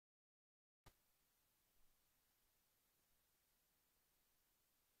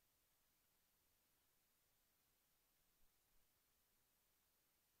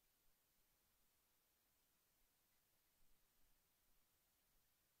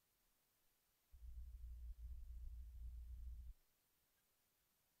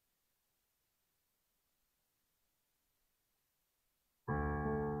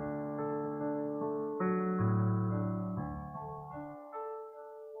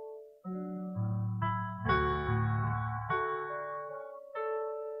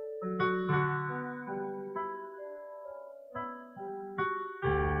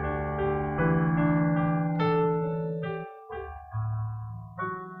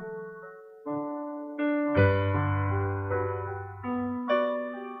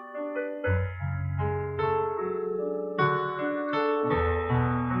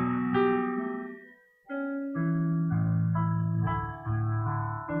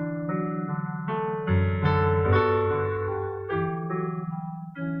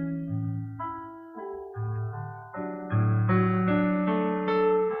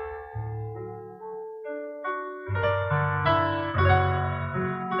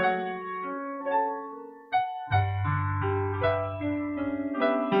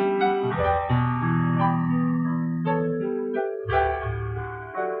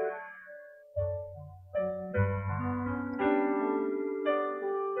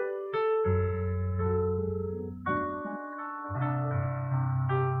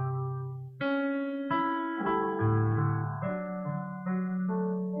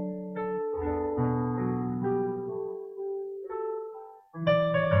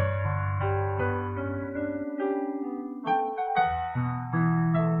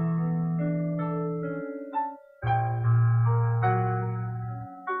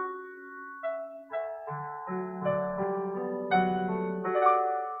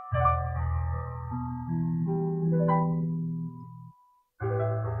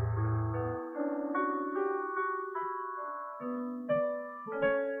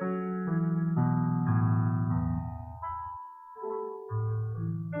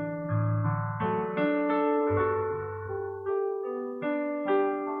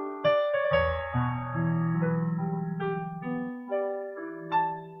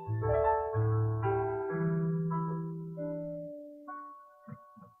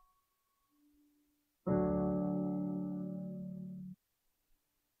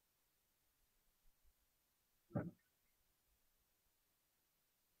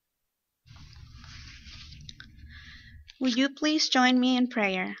Would you please join me in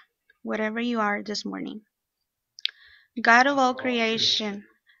prayer, wherever you are this morning? God of all creation,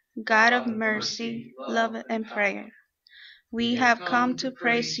 God of mercy, love, and prayer, we have come to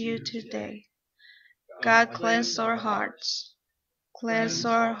praise you today. God, cleanse our hearts. Cleanse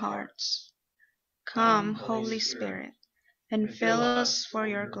our hearts. Come, Holy Spirit, and fill us for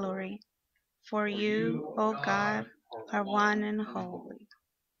your glory. For you, O God, are one and holy.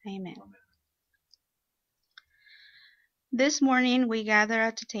 Amen. This morning we gather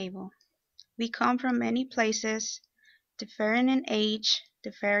at the table. We come from many places, differing in age,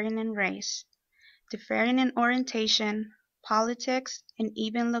 differing in race, differing in orientation, politics, and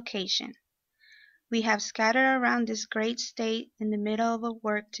even location. We have scattered around this great state in the middle of a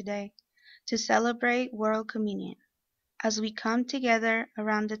work today to celebrate World Communion. As we come together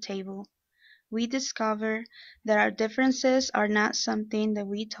around the table, we discover that our differences are not something that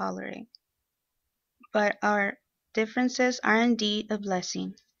we tolerate, but our differences are indeed a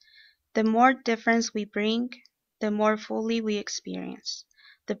blessing. The more difference we bring, the more fully we experience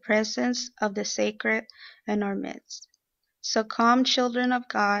the presence of the sacred in our midst. So come, children of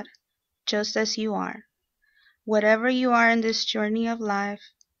God, just as you are. Whatever you are in this journey of life,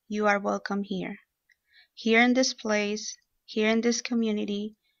 you are welcome here. Here in this place, here in this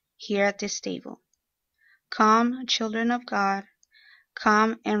community, here at this table. Come, children of God,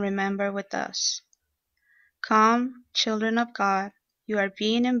 come and remember with us. Come, children of God, you are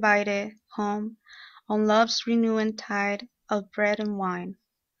being invited home on love's renewing tide of bread and wine.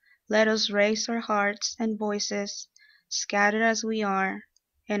 Let us raise our hearts and voices, scattered as we are,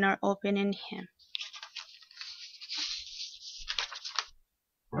 and are open in Him.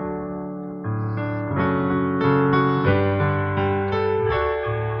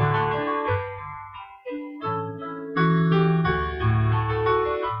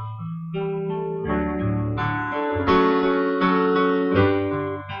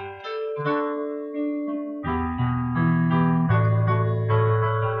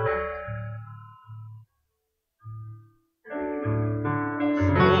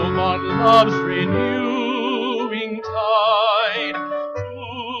 Love's renewing tide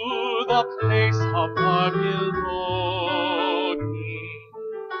to the place of our belonging.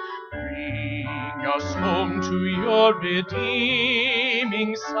 Bring us home to your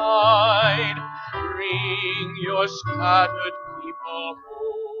redeeming side. Bring your scattered people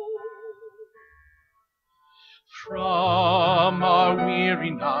home. From our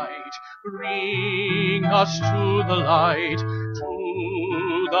weary night, bring us to the light,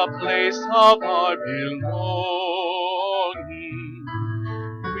 to the place of our belonging.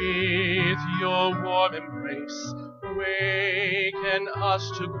 With your warm embrace, awaken us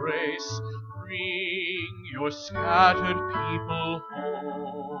to grace. Bring your scattered people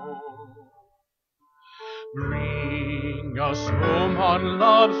home. Bring us home on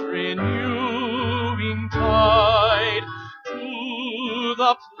love's renewing tide, to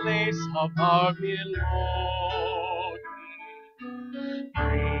the place of our belonging.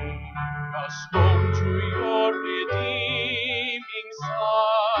 Bring us home to your redeeming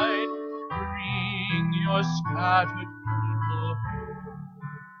side. Bring your scattered people home.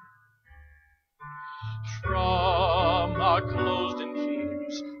 From our closed-in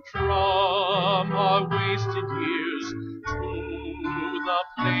fears, from our wasted years, to the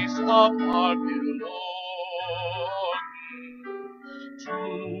place of our belonging, to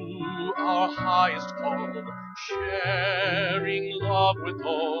our highest call, sharing love with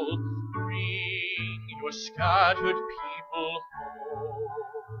all. Bring your scattered people home.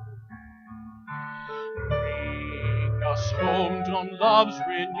 Bring us home on love's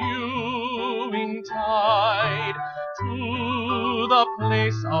renewing tide, to the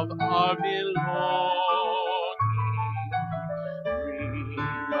place of our belonging. Bring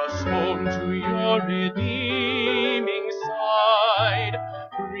us home to your redeeming side.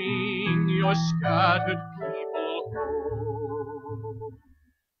 Bring your scattered people home.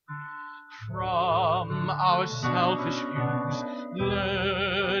 From our selfish views,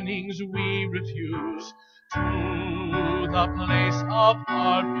 learnings we refuse, to the place of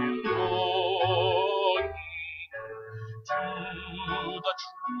our belonging, to the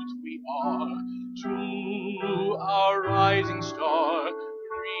truth we are, to our rising star.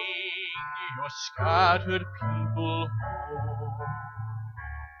 Bring your scattered people home.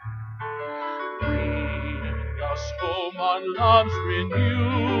 Bring us home on love's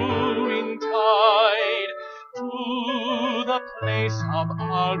renewing tide, to the place of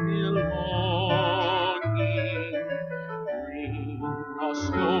our belonging. Bring us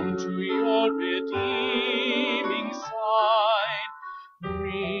home to your redeeming side.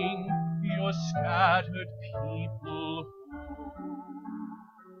 Bring your scattered people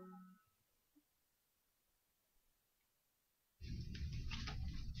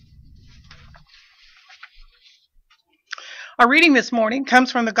Our reading this morning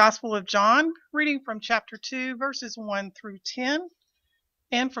comes from the Gospel of John, reading from chapter 2, verses 1 through 10,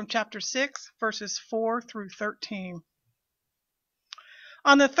 and from chapter 6, verses 4 through 13.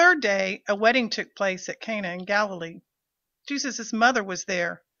 On the third day, a wedding took place at Cana in Galilee. Jesus' mother was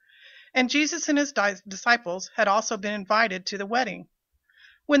there, and Jesus and his disciples had also been invited to the wedding.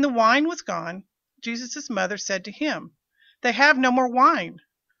 When the wine was gone, Jesus' mother said to him, "They have no more wine."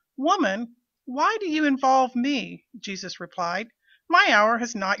 "Woman, why do you involve me?" Jesus replied. "My hour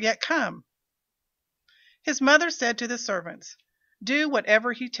has not yet come." His mother said to the servants, "Do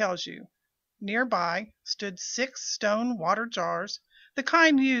whatever he tells you." Nearby stood 6 stone water jars, the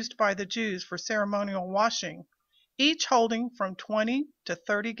kind used by the Jews for ceremonial washing, each holding from 20 to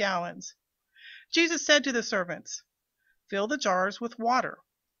 30 gallons. Jesus said to the servants, "Fill the jars with water."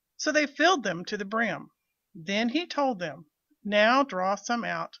 So they filled them to the brim. Then he told them, "Now draw some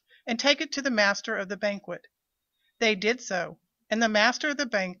out and take it to the master of the banquet." They did so, and the master of the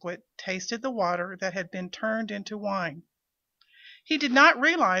banquet tasted the water that had been turned into wine. He did not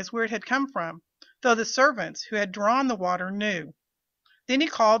realize where it had come from, though the servants who had drawn the water knew. Then he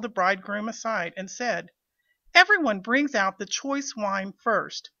called the bridegroom aside and said, "Everyone brings out the choice wine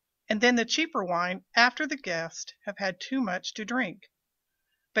first, and then the cheaper wine after the guests have had too much to drink.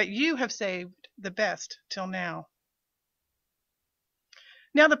 But you have saved the best till now."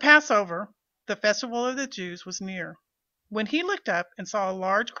 Now the Passover, the festival of the Jews, was near. When he looked up and saw a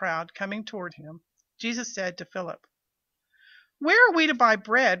large crowd coming toward him, Jesus said to Philip, "Where are we to buy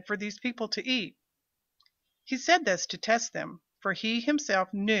bread for these people to eat?" He said this to test them, for he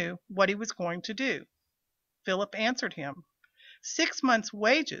himself knew what he was going to do. Philip answered him, 6 months'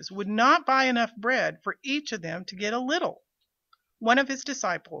 wages would not buy enough bread for each of them to get a little. One of his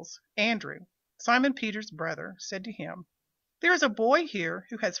disciples, Andrew, Simon Peter's brother, said to him, "There is a boy here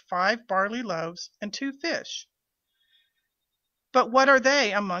who has 5 barley loaves and 2 fish." "But what are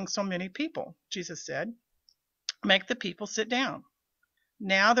they among so many people?" Jesus said. "Make the people sit down."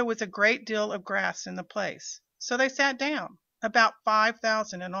 Now there was a great deal of grass in the place, so they sat down, about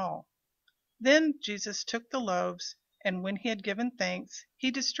 5,000 in all. Then Jesus took the loaves, and when he had given thanks,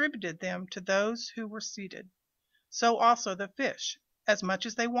 he distributed them to those who were seated. So also the fish, as much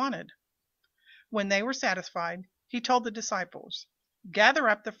as they wanted. When they were satisfied, he told the disciples, "Gather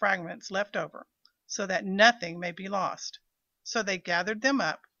up the fragments left over, so that nothing may be lost." So they gathered them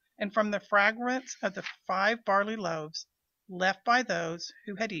up, and from the fragments of the 5 barley loaves left by those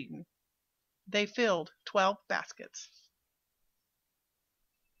who had eaten, they filled 12 baskets.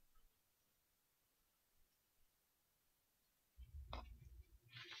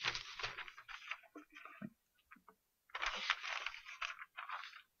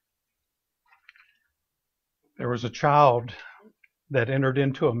 There was a child that entered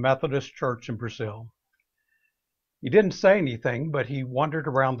into a Methodist church in Brazil. He didn't say anything, but he wandered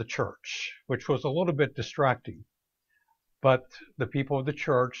around the church, which was a little bit distracting. But the people of the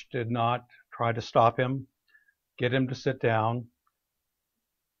church did not try to stop him, get him to sit down.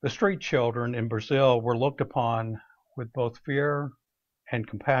 The street children in Brazil were looked upon with both fear and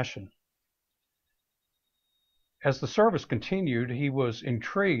compassion. As the service continued, he was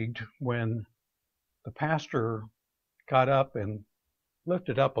intrigued when the pastor got up and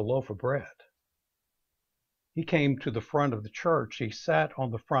lifted up a loaf of bread. He came to the front of the church. He sat on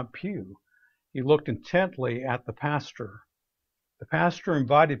the front pew. He looked intently at the pastor. The pastor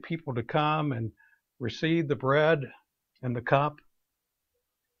invited people to come and receive the bread and the cup.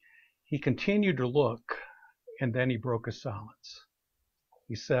 He continued to look, and then he broke his silence.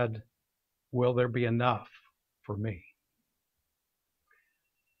 He said, "Will there be enough for me?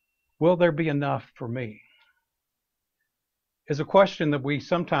 Will there be enough for me?" Is a question that we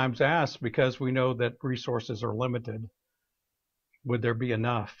sometimes ask because we know that resources are limited. Would there be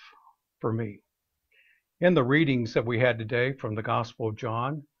enough for me? In the readings that we had today from the Gospel of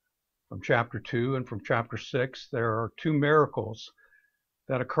John, from chapter 2 and from chapter 6, there are 2 miracles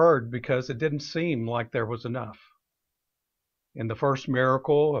that occurred because it didn't seem like there was enough. In the first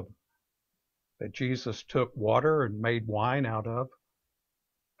miracle that Jesus took water and made wine out of,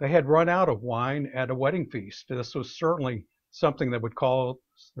 they had run out of wine at a wedding feast. This was certainly something that would cause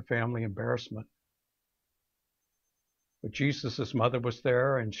the family embarrassment. But Jesus' mother was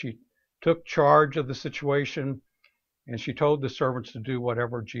there, and she took charge of the situation, and she told the servants to do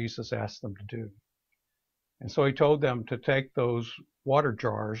whatever Jesus asked them to do. And so he told them to take those water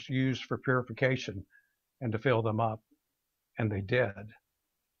jars used for purification and to fill them up. And they did.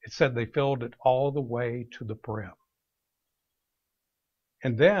 It said they filled it all the way to the brim.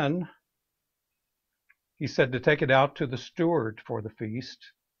 And then he said to take it out to the steward for the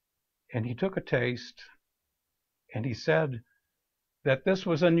feast. And he took a taste, and he said, that this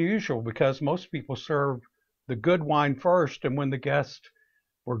was unusual because most people served the good wine first, and when the guests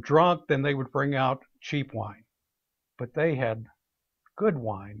were drunk, then they would bring out cheap wine. But they had good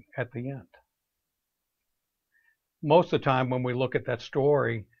wine at the end. Most of the time when we look at that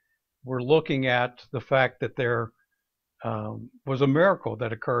story, we're looking at the fact that there was a miracle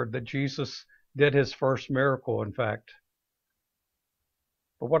that occurred, that Jesus did his first miracle, in fact.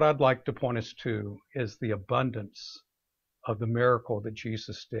 But what I'd like to point us to is the abundance of the miracle that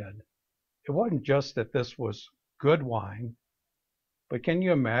Jesus did. It wasn't just that this was good wine, but can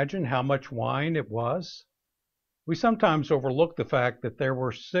you imagine how much wine it was? We sometimes overlook the fact that there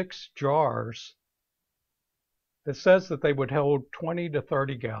were 6 jars that says that they would hold 20 to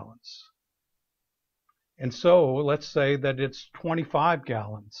 30 gallons. And so let's say that it's 25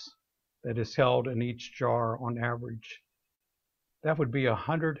 gallons that is held in each jar on average. That would be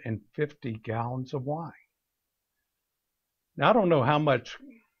 150 gallons of wine. Now, I don't know how much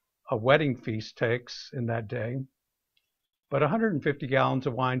a wedding feast takes in that day, but 150 gallons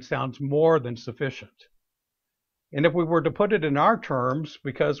of wine sounds more than sufficient. And if we were to put it in our terms,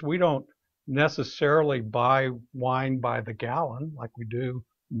 because we don't necessarily buy wine by the gallon like we do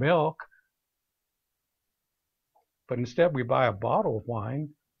milk, but instead we buy a bottle of wine,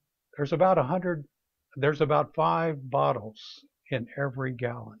 there's about 5 bottles in every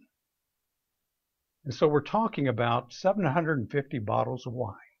gallon. And so we're talking about 750 bottles of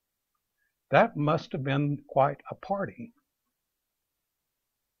wine. That must have been quite a party.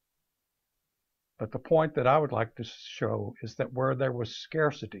 But the point that I would like to show is that where there was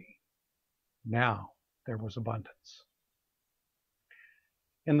scarcity, now there was abundance.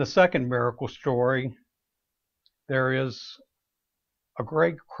 In the second miracle story, there is a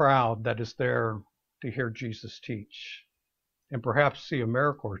great crowd that is there to hear Jesus teach and perhaps see a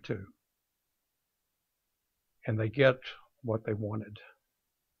miracle or two. And they get what they wanted.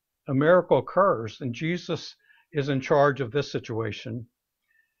 A miracle occurs, and Jesus is in charge of this situation.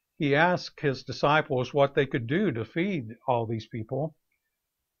 He asked his disciples what they could do to feed all these people.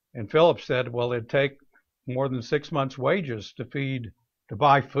 And Philip said, well, it'd take more than 6 months' wages to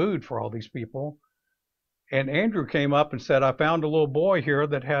buy food for all these people. And Andrew came up and said, I found a little boy here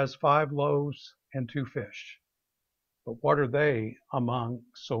that has 5 loaves and 2 fish. But what are they among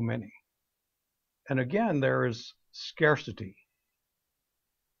so many? And again, there is scarcity.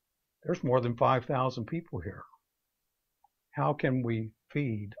 There's more than 5,000 people here. How can we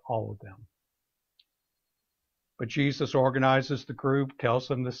feed all of them? But Jesus organizes the group, tells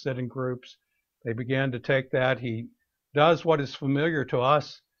them to sit in groups. They begin to take that. He does what is familiar to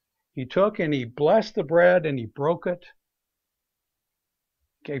us. He took and he blessed the bread and he broke it,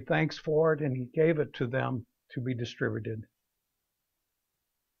 gave thanks for it, and he gave it to them to be distributed.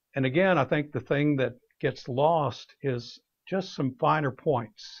 And again, I think the thing that gets lost is just some finer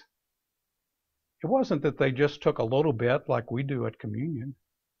points. It wasn't that they just took a little bit like we do at communion.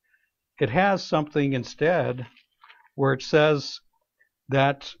 It has something instead where it says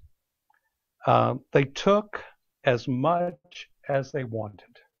that they took as much as they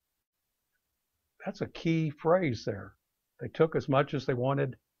wanted. That's a key phrase there. They took as much as they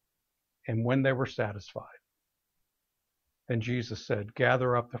wanted, and when they were satisfied. Then Jesus said,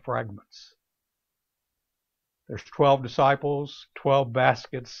 gather up the fragments. There's 12 disciples, 12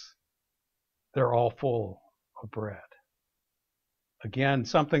 baskets. They're all full of bread. Again,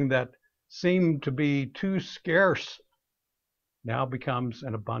 something that seemed to be too scarce now becomes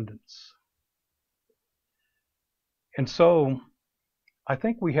an abundance. And so I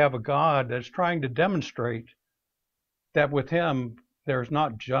think we have a God that's trying to demonstrate that with him there's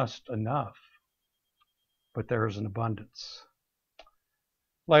not just enough, but there is an abundance.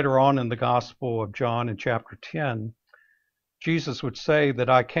 Later on in the Gospel of John in chapter 10, Jesus would say that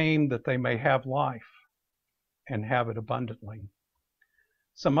I came that they may have life and have it abundantly.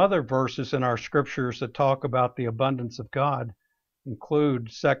 Some other verses in our scriptures that talk about the abundance of God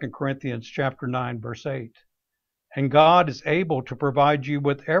include 2 Corinthians chapter 9, verse 8. And God is able to provide you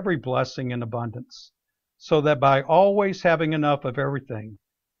with every blessing in abundance, so that by always having enough of everything,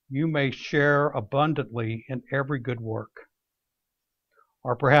 you may share abundantly in every good work.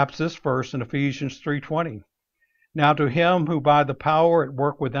 Or perhaps this verse in Ephesians 3:20. Now to him who by the power at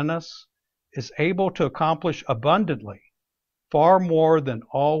work within us is able to accomplish abundantly, far more than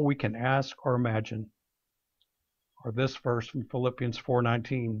all we can ask or imagine. Or this verse from Philippians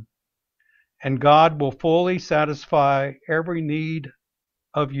 4:19. And God will fully satisfy every need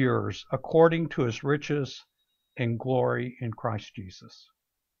of yours according to his riches in glory in Christ Jesus.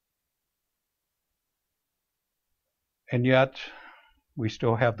 And yet, we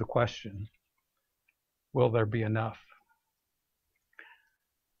still have the question, will there be enough?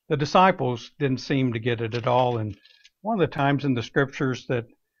 The disciples didn't seem to get it at all, and one of the times in the scriptures that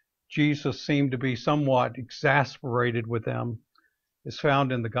Jesus seemed to be somewhat exasperated with them is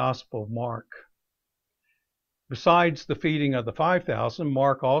found in the Gospel of Mark. Besides the feeding of the 5,000,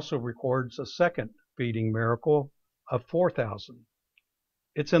 Mark also records a second feeding miracle of 4,000.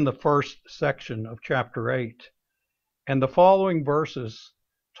 It's in the first section of chapter 8. And the following verses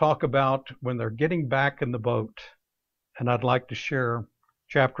talk about when they're getting back in the boat. And I'd like to share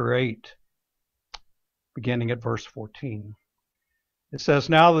chapter 8, beginning at verse 14. It says,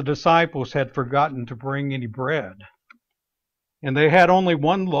 "Now the disciples had forgotten to bring any bread, and they had only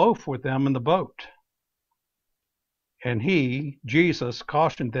one loaf with them in the boat. And he, Jesus,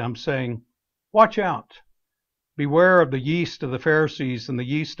 cautioned them, saying, 'Watch out, beware of the yeast of the Pharisees and the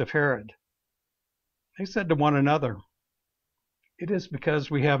yeast of Herod.' They said to one another, 'It is because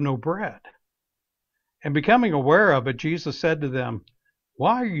we have no bread.' And becoming aware of it, Jesus said to them,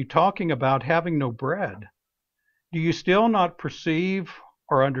 'Why are you talking about having no bread? Do you still not perceive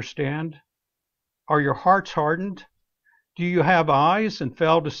or understand? Are your hearts hardened? Do you have eyes and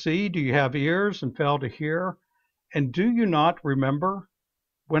fail to see? Do you have ears and fail to hear? And do you not remember?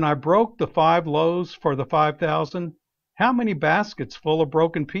 When I broke the 5 loaves for the 5,000, how many baskets full of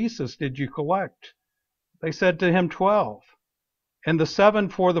broken pieces did you collect?' They said to him, 12. And the 7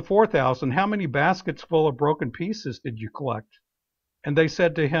 for the 4,000, how many baskets full of broken pieces did you collect? And they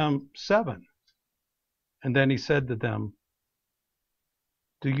said to him, 7. And then he said to them,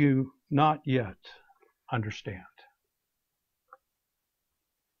 'Do you not yet understand?'"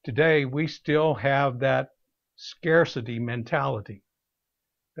 Today, we still have that scarcity mentality,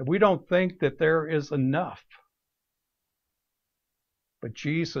 that we don't think that there is enough. But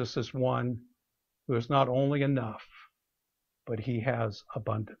Jesus is one who is not only enough, but he has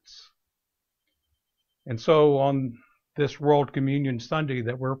abundance. And so on this World Communion Sunday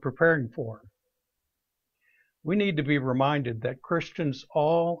that we're preparing for, we need to be reminded that Christians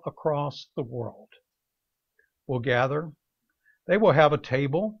all across the world will gather. They will have a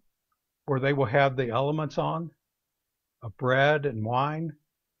table where they will have the elements on, of bread and wine,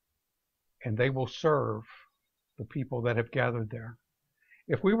 and they will serve the people that have gathered there.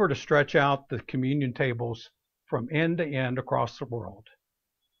 If we were to stretch out the communion tables from end to end across the world,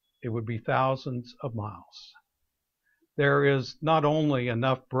 it would be thousands of miles. There is not only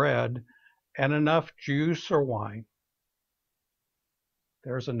enough bread and enough juice or wine,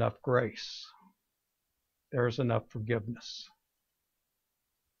 there's enough grace. There's enough forgiveness.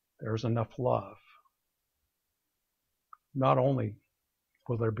 There's enough love. Not only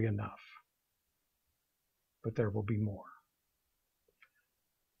will there be enough, but there will be more.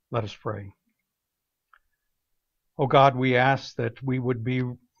 Let us pray. Oh God, we ask that we would be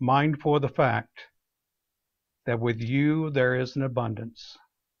mindful of the fact that with you there is an abundance.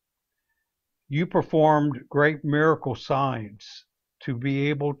 You performed great miracle signs to be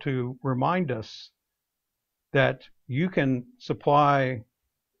able to remind us that you can supply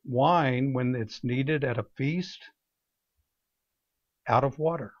wine when it's needed at a feast out of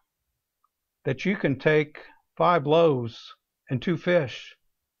water. That you can take 5 loaves and 2 fish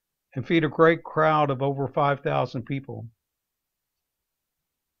and feed a great crowd of over 5,000 people.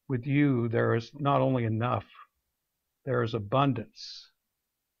 With you, there is not only enough, there is abundance.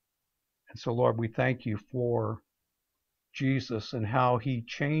 And so, Lord, we thank you for Jesus and how he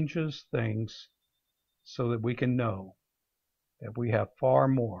changes things so that we can know that we have far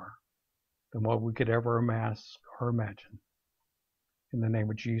more than what we could ever amass or imagine. In the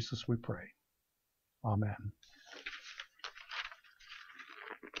name of Jesus we pray. Amen.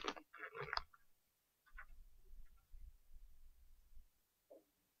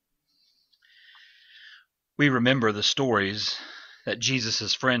 We remember the stories that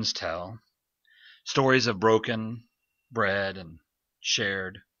Jesus' friends tell, stories of broken bread and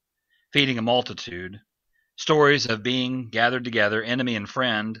shared, feeding a multitude, stories of being gathered together, enemy and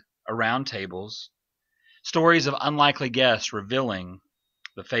friend, around tables, stories of unlikely guests revealing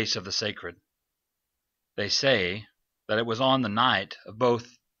the face of the sacred. They say that it was on the night of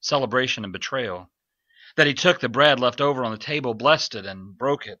both celebration and betrayal that he took the bread left over on the table, blessed it, and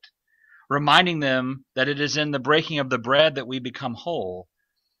broke it, reminding them that it is in the breaking of the bread that we become whole,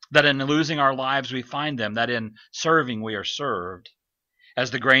 that in losing our lives we find them, that in serving we are served.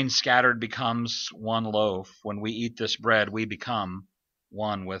 As the grain scattered becomes one loaf, when we eat this bread, we become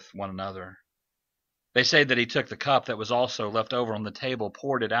one with one another. They say that he took the cup that was also left over on the table,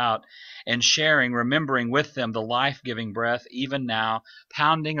 poured it out, and sharing, remembering with them the life-giving breath, even now,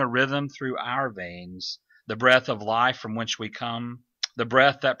 pounding a rhythm through our veins, the breath of life from which we come, the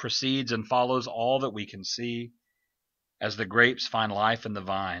breath that precedes and follows all that we can see. As the grapes find life in the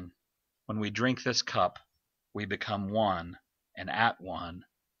vine, when we drink this cup, we become one and at one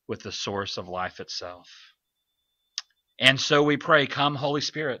with the source of life itself. And so we pray, come, Holy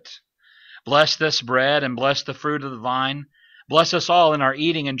Spirit, bless this bread and bless the fruit of the vine. Bless us all in our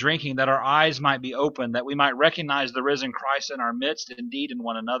eating and drinking, that our eyes might be opened, that we might recognize the risen Christ in our midst, indeed in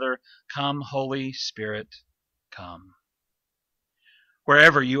one another. Come, Holy Spirit, come.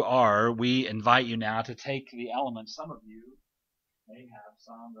 Wherever you are, we invite you now to take the elements. Some of you may have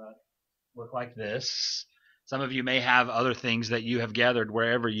some that look like this. Some of you may have other things that you have gathered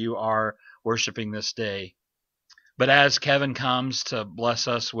wherever you are worshiping this day. But as Kevin comes to bless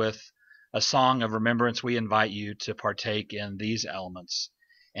us with a song of remembrance, we invite you to partake in these elements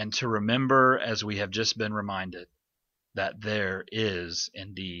and to remember, as we have just been reminded, that there is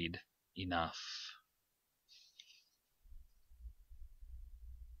indeed enough.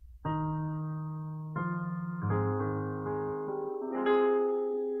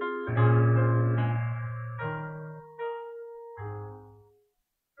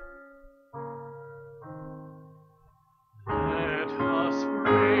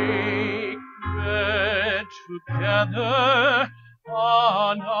 Together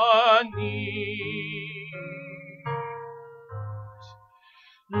on our knees,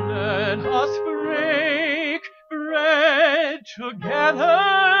 let us break bread together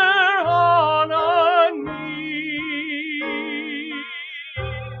on our knees.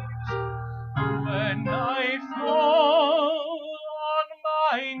 When I fall on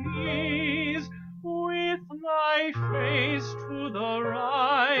my knees with my face to the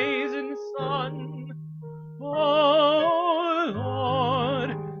rising sun, oh Lord,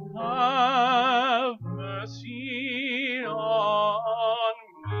 have mercy on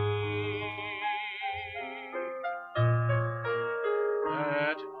me.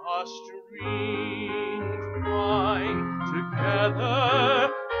 Let us drink wine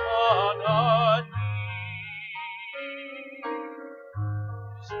together on our knees.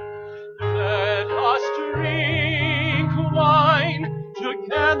 Let us drink wine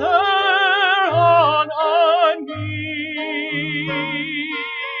together on our knees.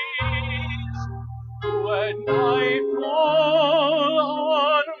 When I fall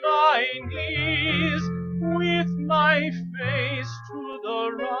on my knees with my face to the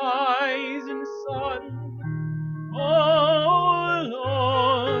rising sun, oh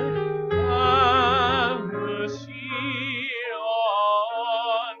Lord, have mercy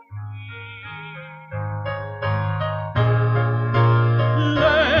on me.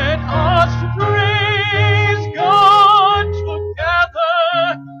 Let us praise God together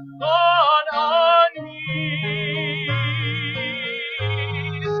on our knees.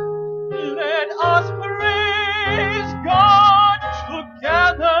 Let us praise God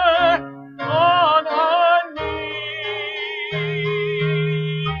together on our knees.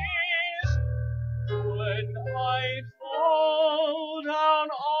 When I fall down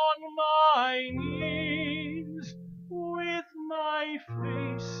on my knees with my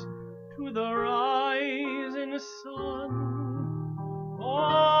face to the rising sun,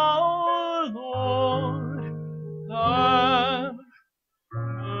 oh Lord, have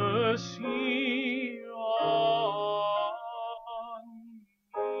mercy on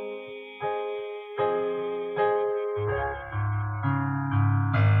me.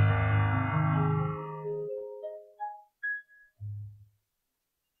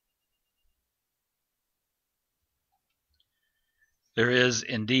 There is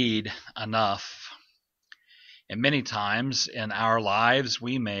indeed enough. And many times in our lives,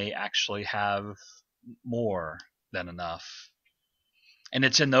 we may actually have more than enough. And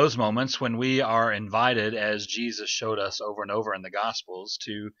it's in those moments when we are invited, as Jesus showed us over and over in the Gospels,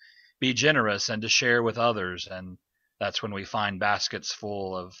 to be generous and to share with others. And that's when we find baskets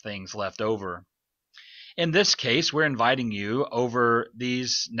full of things left over. In this case, we're inviting you over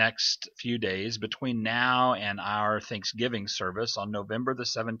these next few days between now and our Thanksgiving service on November the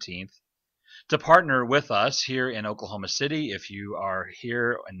 17th to partner with us here in Oklahoma City. If you are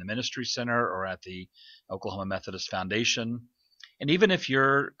here in the Ministry Center or at the Oklahoma Methodist Foundation, and even if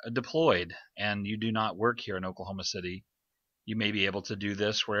you're deployed and you do not work here in Oklahoma City, you may be able to do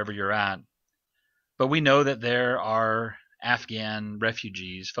this wherever you're at. But we know that there are Afghan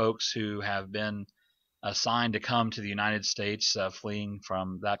refugees, folks who have been assigned to come to the United States, fleeing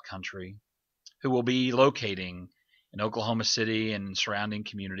from that country, who will be locating in Oklahoma City and surrounding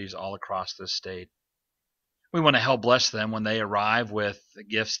communities all across this state. We want to help bless them when they arrive with the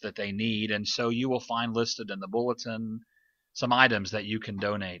gifts that they need, and so you will find listed in the bulletin some items that you can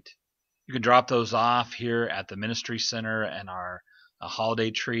donate. You can drop those off here at the Ministry Center and our holiday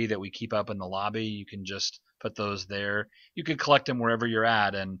tree that we keep up in the lobby. You can just put those there. You could collect them wherever you're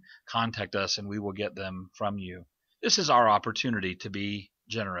at and contact us, and we will get them from you. This is our opportunity to be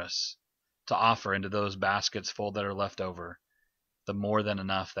generous, to offer into those baskets full that are left over the more than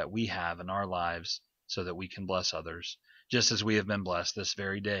enough that we have in our lives so that we can bless others, just as we have been blessed this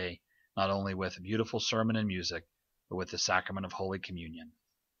very day, not only with a beautiful sermon and music, but with the Sacrament of Holy Communion.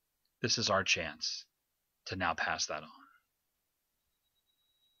 This is our chance to now pass that on.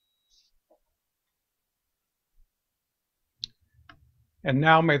 And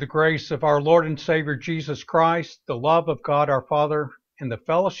now may the grace of our Lord and Savior Jesus Christ, the love of God our Father, and the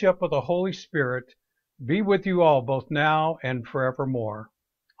fellowship of the Holy Spirit be with you all both now and forevermore.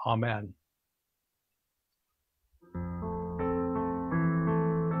 Amen.